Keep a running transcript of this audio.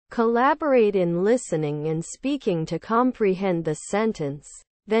Collaborate in listening and speaking to comprehend the sentence,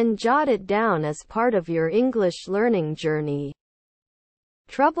 then jot it down as part of your English learning journey.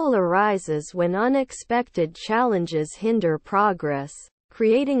 Trouble arises when unexpected challenges hinder progress,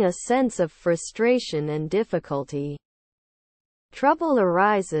 creating a sense of frustration and difficulty. Trouble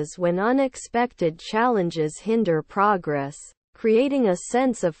arises when unexpected challenges hinder progress, creating a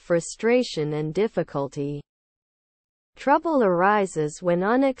sense of frustration and difficulty. Trouble arises when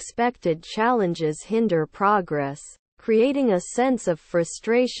unexpected challenges hinder progress, creating a sense of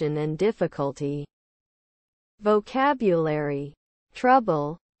frustration and difficulty. Vocabulary: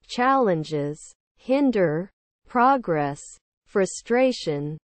 trouble, challenges, hinder, progress,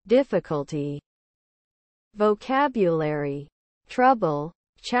 frustration, difficulty. Vocabulary: trouble,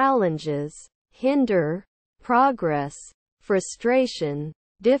 challenges, hinder, progress, frustration,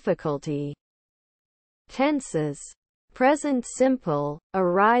 difficulty. Tenses: present simple,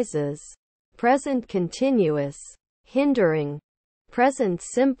 arises, present continuous, hindering, present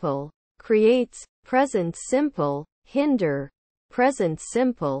simple, creates, present simple, hinder, present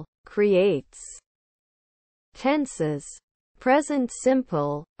simple, creates. Tenses: present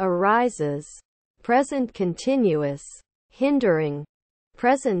simple, arises, present continuous, hindering,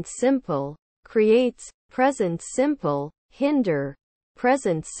 present simple, creates, present simple, hinder,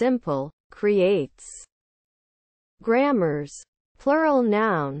 present simple, creates. Grammars: plural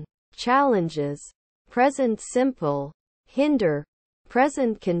noun, challenges, present simple, hinder,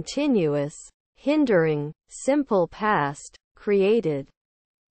 present continuous, hindering, simple past, created.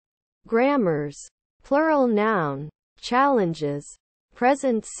 Grammars: plural noun, challenges,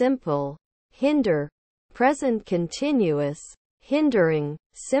 present simple, hinder, present continuous, hindering,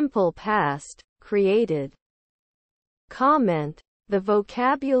 simple past, created. Comment: the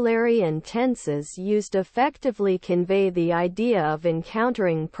vocabulary and tenses used effectively convey the idea of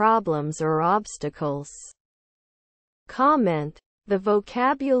encountering problems or obstacles. Comment: the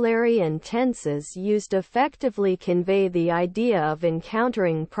vocabulary and tenses used effectively convey the idea of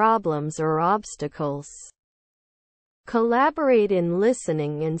encountering problems or obstacles. Collaborate in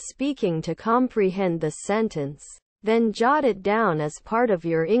listening and speaking to comprehend the sentence, then jot it down as part of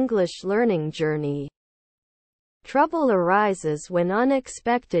your English learning journey. Trouble arises when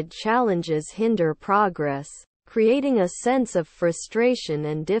unexpected challenges hinder progress, creating a sense of frustration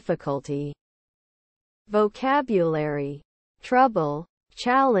and difficulty. Vocabulary: trouble,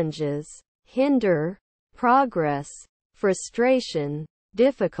 challenges, hinder, progress, frustration,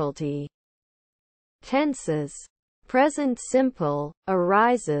 difficulty. Tenses: present simple,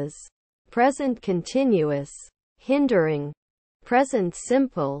 arises, present continuous, hindering, present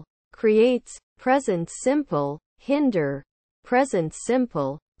simple, creates, present simple, hinder, present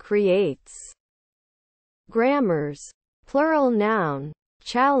simple, creates. Grammars: plural noun,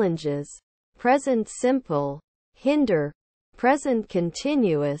 challenges, present simple, hinder, present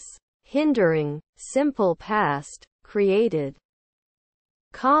continuous, hindering, simple past, created.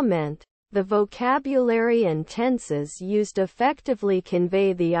 Comment: the vocabulary and tenses used effectively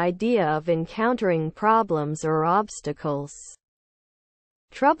convey the idea of encountering problems or obstacles.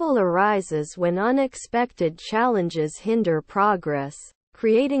 Trouble arises when unexpected challenges hinder progress,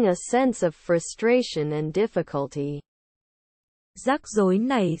 creating a sense of frustration and difficulty. Rắc rối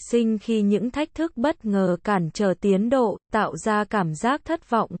nảy sinh khi những thách thức bất ngờ cản trở tiến độ, tạo ra cảm giác thất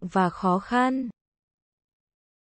vọng và khó khăn.